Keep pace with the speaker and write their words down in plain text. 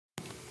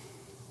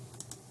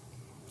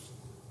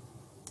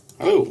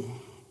Hello,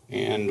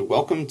 and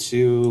welcome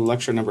to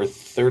lecture number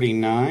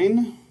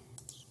 39.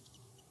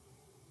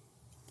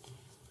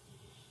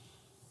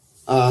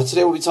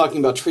 Today we'll be talking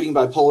about treating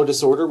bipolar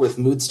disorder with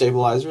mood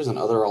stabilizers and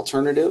other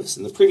alternatives.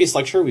 In the previous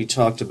lecture we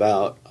talked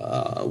about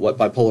what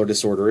bipolar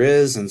disorder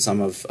is and some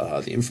of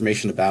the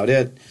information about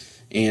it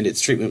and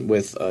its treatment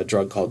with a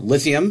drug called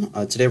lithium.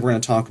 Today we're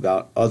going to talk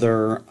about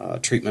other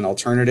treatment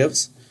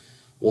alternatives.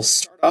 We'll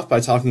start off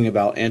by talking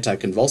about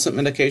anticonvulsant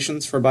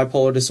medications for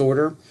bipolar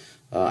disorder.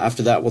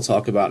 After that, we'll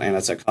talk about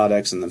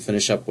antipsychotics and then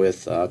finish up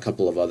with a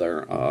couple of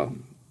other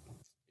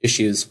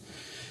issues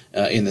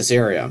in this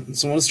area.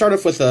 So we'll start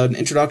off with an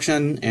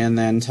introduction and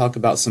then talk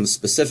about some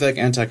specific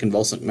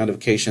anticonvulsant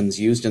medications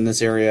used in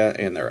this area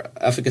and their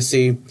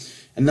efficacy,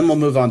 and then we'll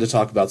move on to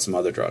talk about some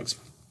other drugs.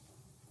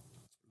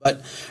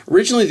 But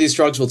originally, these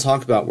drugs we'll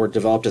talk about were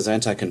developed as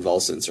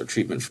anticonvulsants or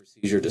treatment for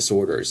seizure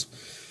disorders.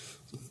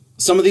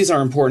 Some of these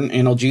are important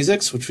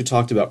analgesics, which we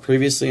talked about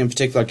previously. In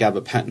particular,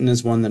 gabapentin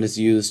is one that is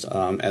used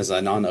as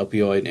a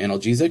non-opioid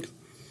analgesic.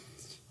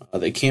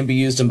 They can be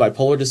used in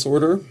bipolar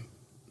disorder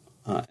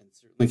and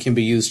certainly can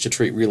be used to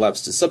treat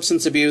relapse to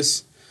substance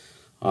abuse.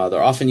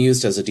 They're often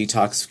used as a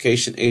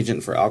detoxification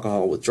agent for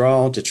alcohol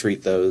withdrawal to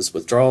treat those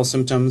withdrawal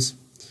symptoms.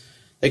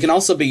 They can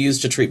also be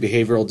used to treat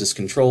behavioral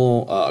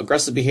dyscontrol,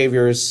 aggressive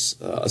behaviors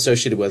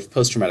associated with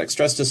post-traumatic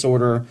stress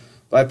disorder,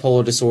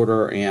 bipolar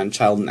disorder, and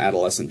child and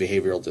adolescent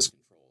behavioral dyscontrol.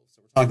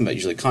 Talking about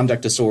usually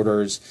conduct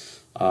disorders,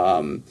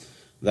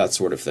 that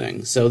sort of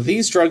thing. So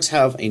these drugs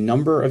have a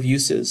number of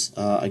uses,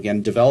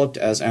 again, developed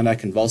as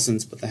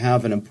anticonvulsants, but they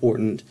have an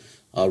important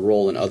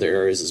role in other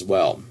areas as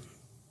well.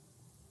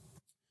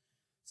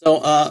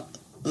 So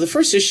the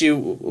first issue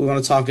we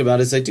want to talk about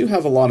is they do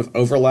have a lot of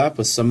overlap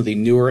with some of the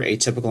newer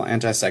atypical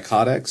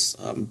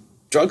antipsychotics.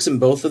 Drugs in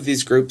both of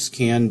these groups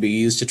can be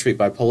used to treat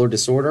bipolar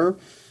disorder.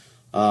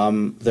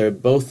 They're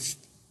both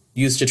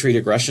used to treat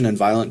aggression and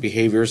violent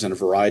behaviors in a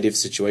variety of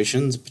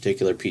situations, in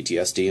particular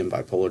PTSD and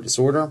bipolar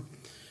disorder.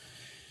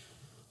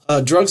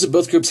 Drugs of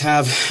both groups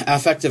have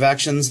affective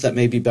actions that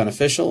may be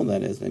beneficial,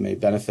 that is, they may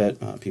benefit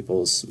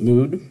people's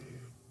mood.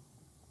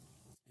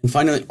 And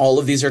finally, all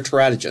of these are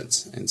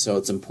teratogens, and so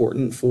it's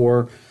important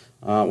for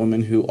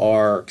women who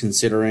are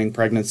considering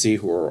pregnancy,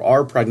 who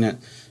are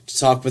pregnant, to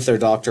talk with their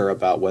doctor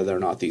about whether or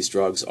not these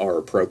drugs are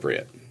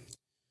appropriate.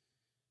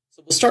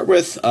 We'll start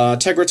with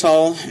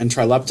Tegretol and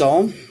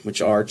Trileptal,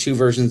 which are two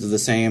versions of the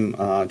same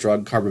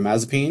drug,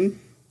 carbamazepine.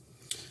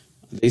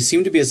 They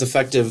seem to be as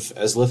effective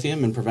as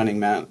lithium in preventing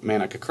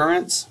manic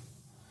occurrence.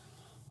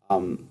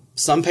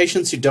 Some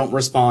patients who don't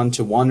respond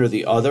to one or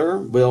the other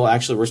will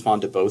actually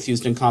respond to both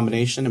used in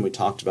combination, and we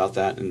talked about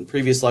that in the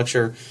previous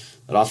lecture,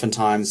 that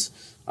oftentimes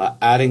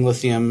adding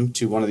lithium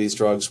to one of these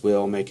drugs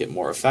will make it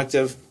more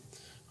effective.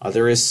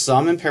 There is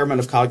some impairment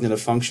of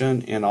cognitive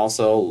function and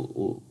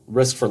also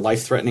risk for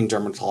life-threatening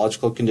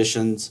dermatological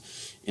conditions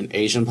in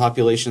Asian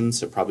populations,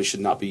 so probably should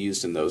not be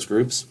used in those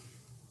groups.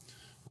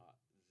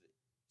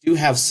 Do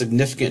have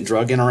significant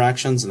drug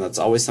interactions, and that's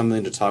always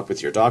something to talk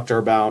with your doctor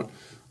about.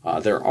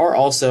 There are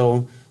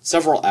also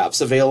several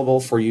apps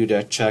available for you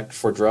to check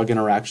for drug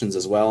interactions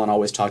as well, and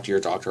always talk to your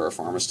doctor or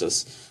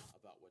pharmacist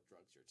about what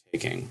drugs you're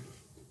taking.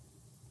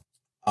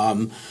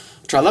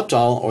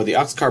 Trileptal, or the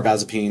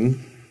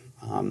oxcarbazepine,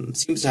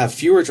 seems to have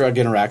fewer drug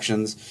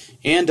interactions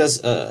and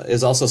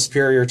is also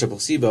superior to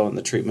placebo in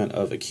the treatment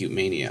of acute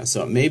mania.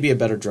 So it may be a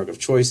better drug of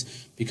choice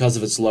because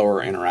of its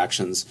lower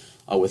interactions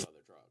with other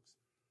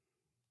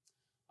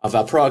drugs.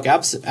 Valproic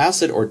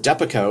acid, or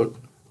Depakote,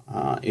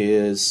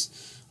 is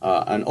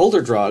an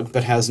older drug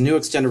but has new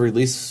extended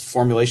release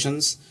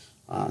formulations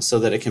so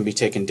that it can be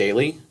taken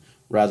daily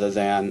rather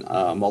than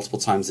multiple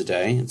times a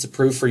day. It's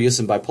approved for use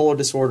in bipolar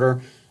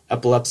disorder,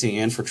 epilepsy,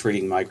 and for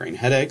treating migraine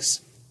headaches.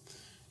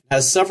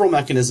 Has several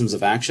mechanisms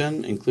of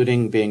action,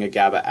 including being a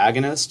GABA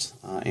agonist,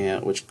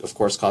 which of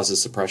course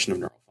causes suppression of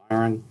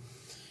neurofiring.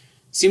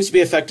 Seems to be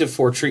effective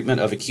for treatment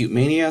of acute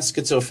mania,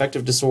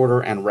 schizoaffective disorder,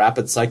 and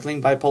rapid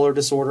cycling bipolar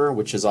disorder,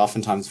 which is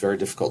oftentimes very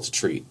difficult to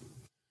treat.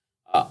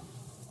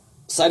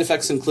 Side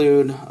effects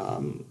include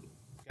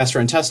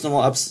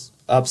gastrointestinal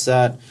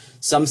upset,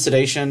 some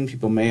sedation.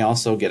 People may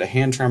also get a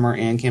hand tremor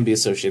and can be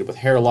associated with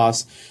hair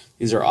loss.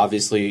 These are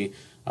obviously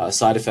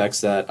side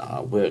effects that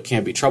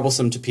can be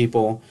troublesome to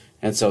people,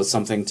 and so it's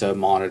something to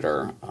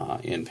monitor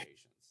in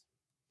patients.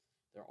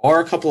 There are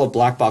a couple of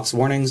black box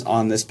warnings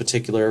on this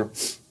particular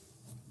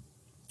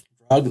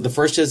drug. The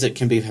first is it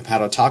can be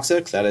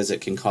hepatotoxic, that is, it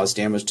can cause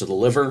damage to the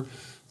liver.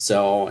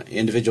 So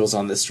individuals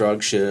on this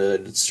drug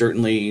should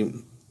certainly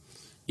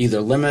either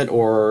limit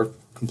or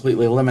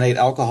completely eliminate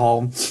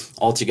alcohol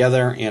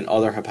altogether and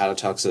other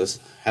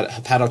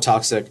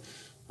hepatotoxic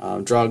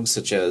drugs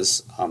such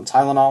as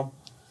Tylenol.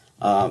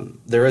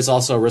 There is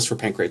also a risk for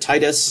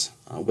pancreatitis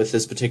with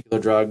this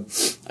particular drug.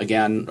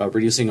 Again,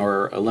 reducing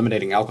or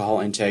eliminating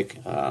alcohol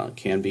intake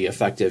can be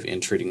effective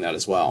in treating that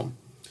as well.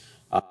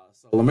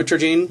 So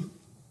Lamotrigine,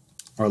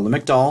 or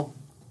Lamictal,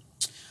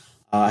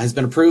 has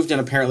been approved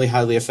and apparently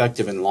highly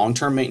effective in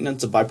long-term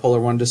maintenance of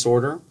bipolar I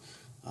disorder.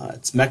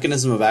 Its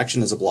mechanism of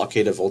action is a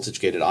blockade of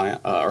voltage-gated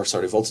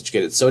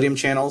sodium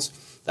channels,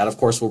 That, of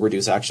course, will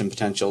reduce action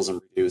potentials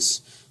and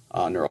reduce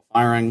neural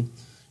firing.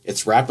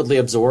 It's rapidly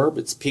absorbed.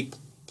 Its peak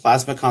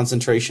plasma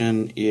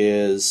concentration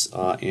is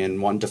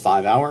in 1 to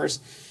 5 hours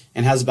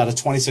and has about a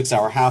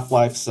 26-hour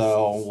half-life,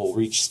 so we'll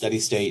reach steady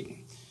state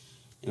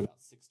in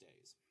about 6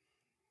 days.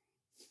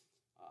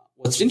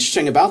 What's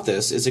interesting about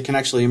this is it can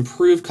actually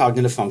improve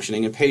cognitive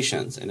functioning in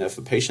patients, and if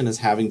a patient is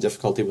having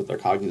difficulty with their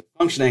cognitive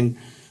functioning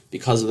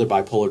because of their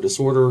bipolar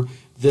disorder,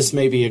 this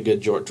may be a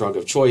good drug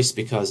of choice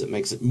because it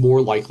makes it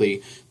more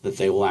likely that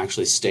they will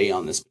actually stay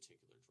on this particular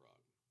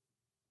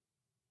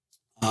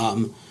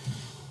drug.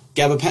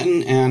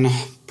 Gabapentin and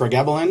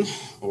pregabalin,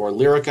 or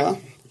Lyrica,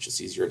 which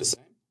is easier to say,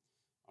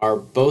 are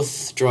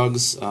both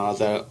drugs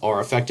that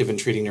are effective in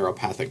treating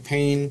neuropathic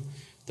pain.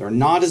 They're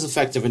not as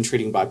effective in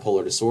treating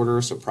bipolar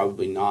disorder, so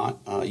probably not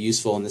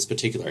useful in this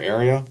particular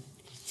area.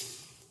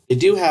 They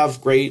do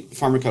have great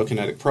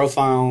pharmacokinetic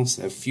profiles,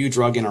 have few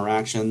drug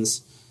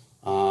interactions.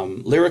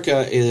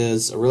 Lyrica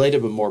is a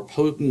related but more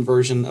potent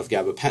version of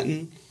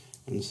gabapentin,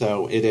 and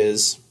so it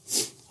is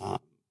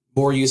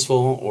more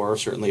useful, or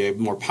certainly a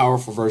more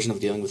powerful version of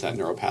dealing with that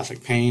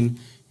neuropathic pain.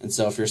 And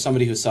so if you're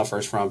somebody who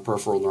suffers from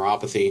peripheral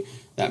neuropathy,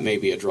 that may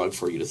be a drug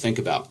for you to think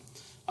about.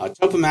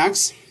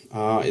 Topamax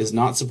is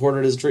not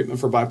supported as a treatment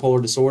for bipolar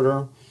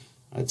disorder.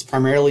 It's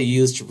primarily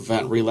used to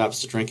prevent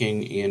relapse to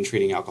drinking in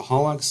treating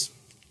alcoholics.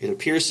 It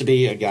appears to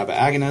be a GABA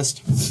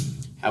agonist.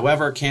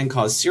 However, it can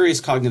cause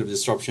serious cognitive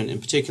disruption, in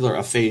particular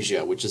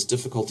aphasia, which is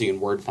difficulty in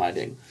word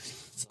finding.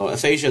 So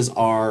aphasias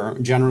are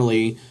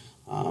generally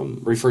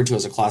referred to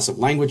as a class of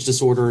language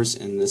disorders.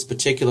 In this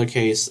particular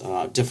case,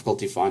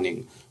 difficulty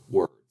finding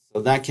words.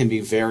 So that can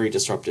be very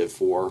disruptive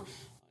for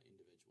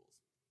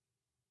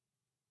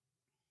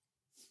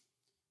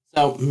individuals.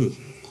 So,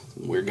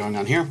 weird going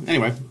on here.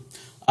 Anyway,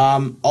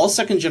 all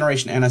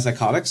second-generation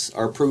antipsychotics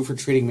are approved for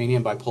treating mania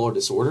and bipolar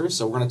disorder.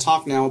 So we're going to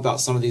talk now about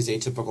some of these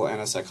atypical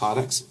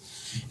antipsychotics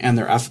and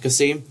their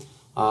efficacy.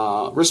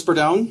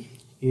 Risperidone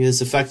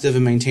is effective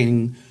in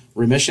maintaining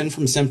remission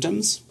from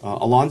symptoms.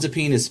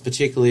 Olanzapine is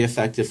particularly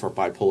effective for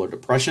bipolar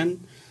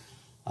depression.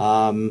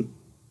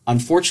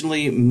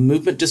 Unfortunately,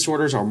 movement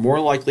disorders are more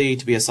likely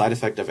to be a side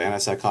effect of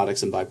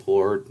antipsychotics in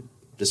bipolar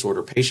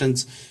disorder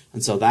patients,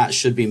 and so that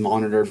should be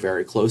monitored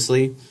very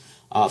closely.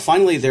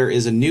 Finally, there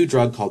is a new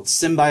drug called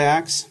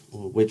Symbyax,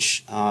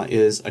 which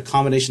is a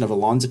combination of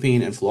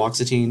olanzapine and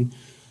fluoxetine,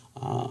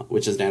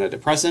 which is an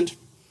antidepressant.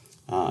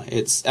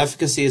 Its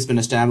efficacy has been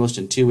established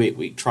in 2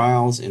 8-week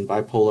trials in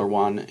bipolar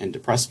 1 and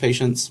depressed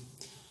patients,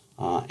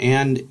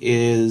 and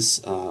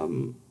is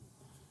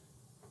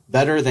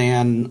better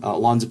than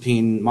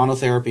olanzapine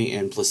monotherapy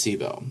and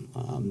placebo.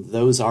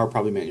 Those are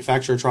probably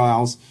manufacturer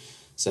trials,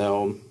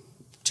 so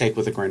take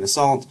with a grain of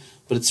salt,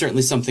 but it's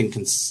certainly something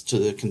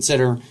to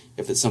consider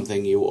if it's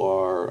something you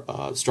are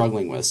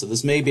struggling with. So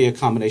this may be a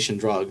combination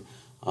drug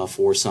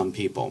for some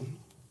people.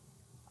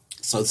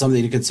 So it's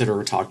something to consider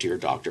or talk to your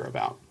doctor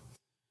about.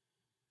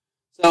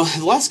 So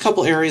the last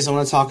couple areas I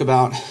want to talk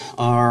about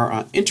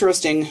are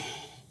interesting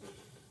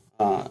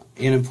and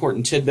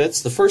important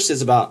tidbits. The first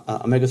is about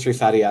omega-3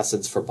 fatty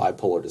acids for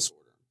bipolar disorder.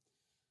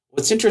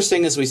 What's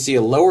interesting is we see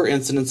a lower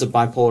incidence of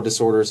bipolar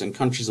disorders in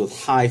countries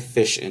with high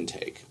fish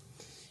intake.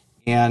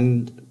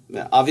 And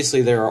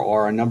obviously there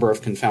are a number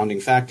of confounding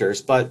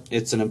factors, but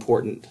it's an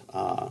important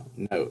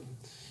note.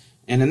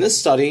 And in this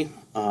study,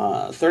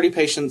 30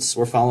 patients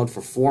were followed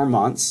for 4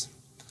 months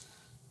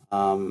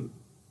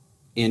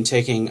in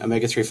taking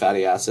omega-3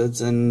 fatty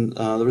acids, and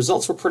the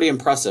results were pretty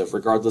impressive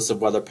regardless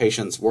of whether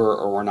patients were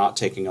or were not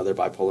taking other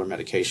bipolar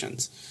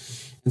medications.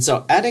 And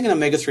so adding an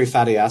omega-3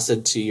 fatty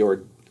acid to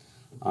your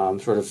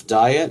sort of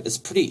diet is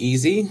pretty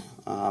easy.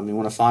 You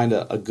want to find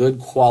a good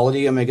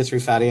quality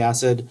omega-3 fatty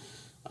acid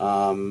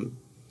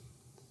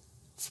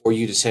for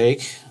you to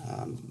take.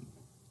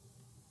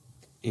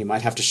 You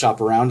might have to shop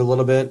around a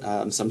little bit.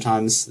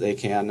 Sometimes they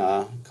can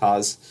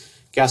cause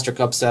gastric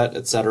upset,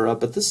 etc.,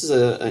 but this is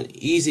an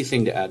easy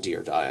thing to add to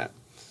your diet.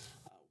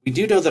 We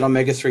do know that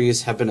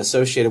omega-3s have been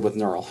associated with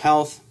neural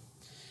health.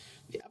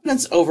 The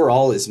evidence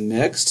overall is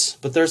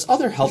mixed, but there's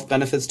other health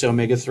benefits to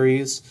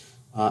omega-3s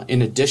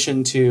in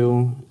addition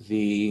to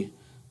the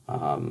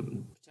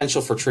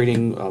potential for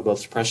treating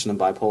both depression and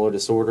bipolar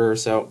disorder.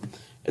 So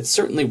it's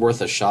certainly worth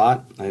a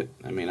shot.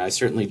 I mean, I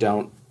certainly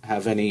don't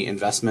have any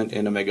investment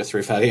in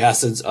omega-3 fatty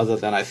acids other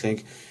than I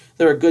think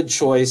they're a good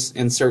choice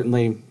and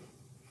certainly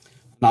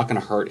not going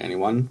to hurt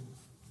anyone.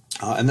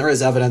 And there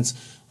is evidence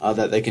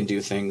that they can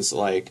do things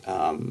like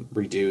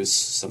reduce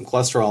some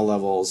cholesterol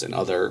levels and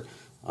other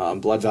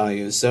blood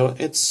values. So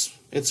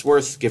it's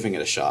worth giving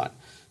it a shot.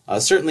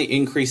 Certainly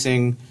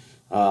increasing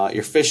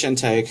your fish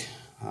intake,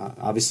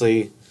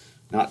 obviously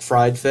not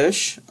fried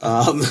fish.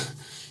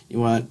 You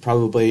want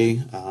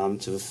probably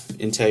to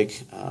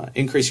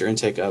increase your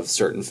intake of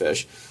certain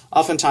fish.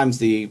 Oftentimes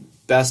the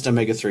best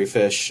omega-3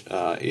 fish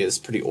is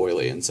pretty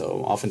oily, and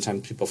so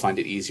oftentimes people find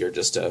it easier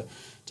just to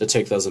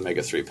take those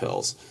omega-3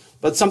 pills.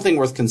 But something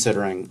worth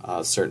considering,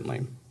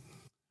 certainly.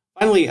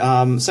 Finally,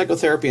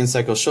 psychotherapy and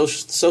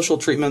psychosocial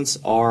treatments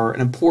are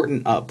an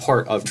important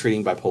part of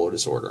treating bipolar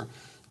disorder.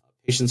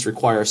 Patients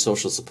require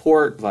social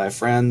support via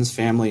friends,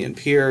 family, and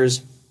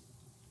peers.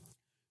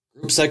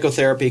 Group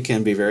psychotherapy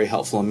can be very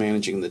helpful in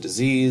managing the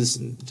disease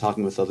and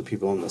talking with other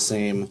people in the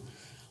same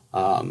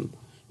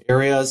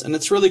areas. And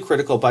it's really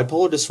critical.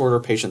 Bipolar disorder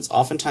patients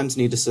oftentimes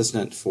need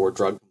assistance for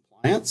drug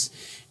compliance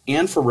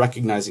and for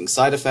recognizing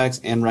side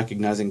effects and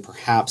recognizing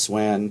perhaps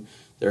when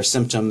their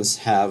symptoms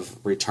have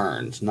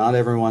returned. Not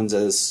everyone's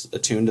as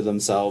attuned to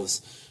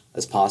themselves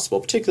as possible,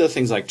 particularly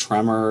things like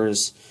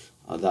tremors,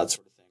 that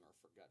sort of thing, or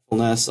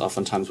forgetfulness.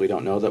 Oftentimes we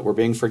don't know that we're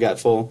being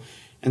forgetful.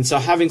 And so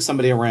having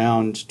somebody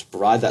around to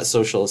provide that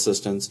social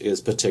assistance is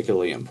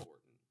particularly important.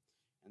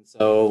 And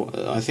so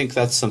I think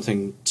that's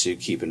something to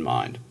keep in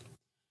mind.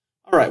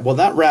 All right, well,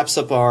 that wraps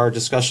up our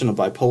discussion of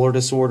bipolar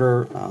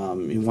disorder.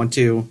 You want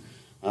to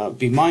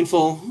be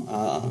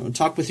mindful,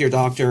 talk with your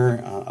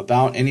doctor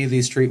about any of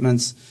these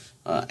treatments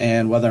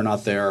and whether or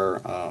not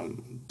they're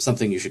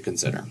something you should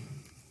consider.